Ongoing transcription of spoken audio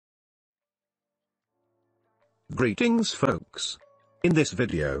Greetings folks. In this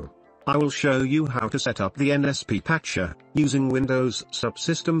video, I will show you how to set up the NSP patcher, using Windows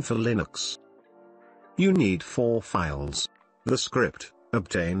subsystem for Linux. You need 4 files. The script,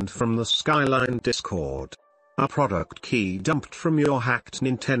 obtained from the Skyline Discord. A product key dumped from your hacked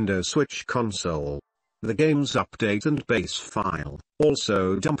Nintendo Switch console. The game's update and base file,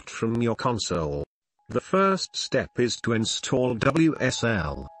 also dumped from your console. The first step is to install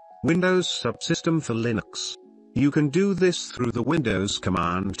WSL, Windows Subsystem for Linux. You can do this through the Windows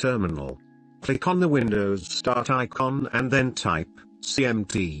command terminal. Click on the Windows Start icon and then type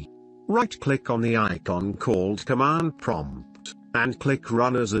CMD. Right-click on the icon called Command Prompt, and click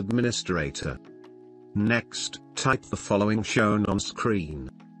Run as Administrator. Next, type the following shown on screen.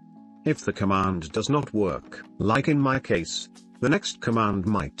 If the command does not work, like in my case, the next command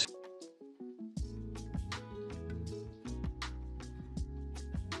might.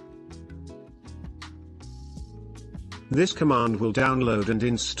 This command will download and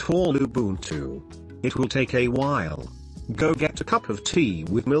install Ubuntu. It will take a while. Go get a cup of tea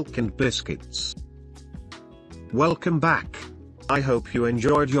with milk and biscuits. Welcome back. I hope you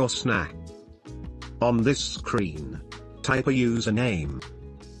enjoyed your snack. On this screen, type a username.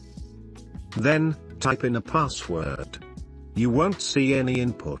 Then, type in a password. You won't see any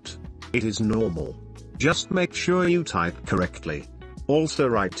input. It is normal. Just make sure you type correctly. Also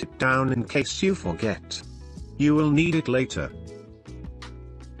write it down in case you forget. You will need it later.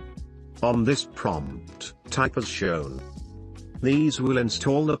 On this prompt, type as shown. These will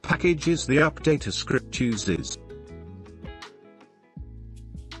install the packages the updater script uses.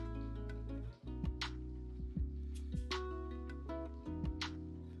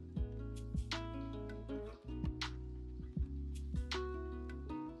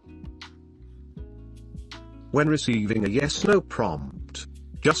 When receiving a yes/no prompt,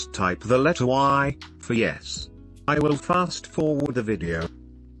 just type the letter Y for yes. I will fast forward the video.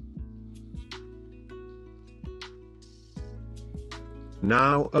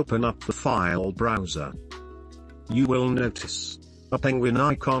 Now open up the file browser. You will notice a penguin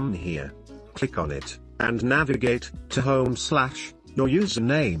icon here. Click on it, and navigate to home/your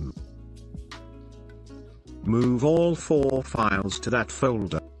username. Move all 4 files to that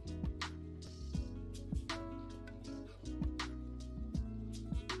folder.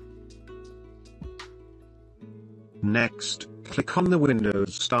 Next, click on the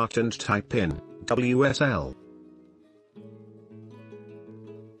Windows Start and type in WSL.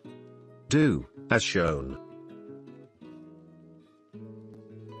 Do as shown.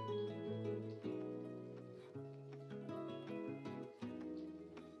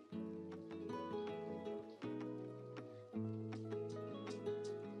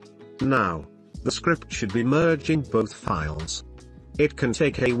 Now, the script should be merging both files. It can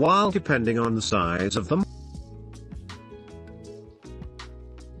take a while depending on the size of them.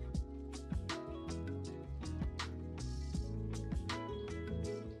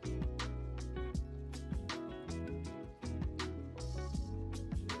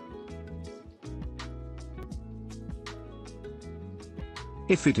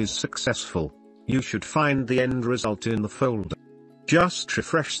 If it is successful, you should find the end result in the folder. Just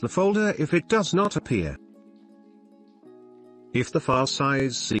refresh the folder if it does not appear. If the file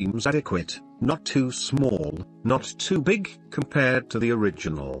size seems adequate, not too small, not too big compared to the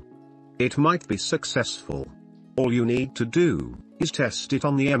original, it might be successful. All you need to do is test it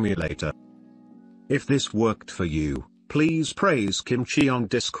on the emulator. If this worked for you, please praise Kimchi on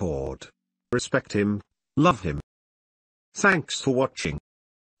Discord. Respect him, love him. Thanks for watching.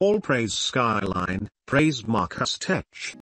 All praise Skyline, praise Marcus Tech.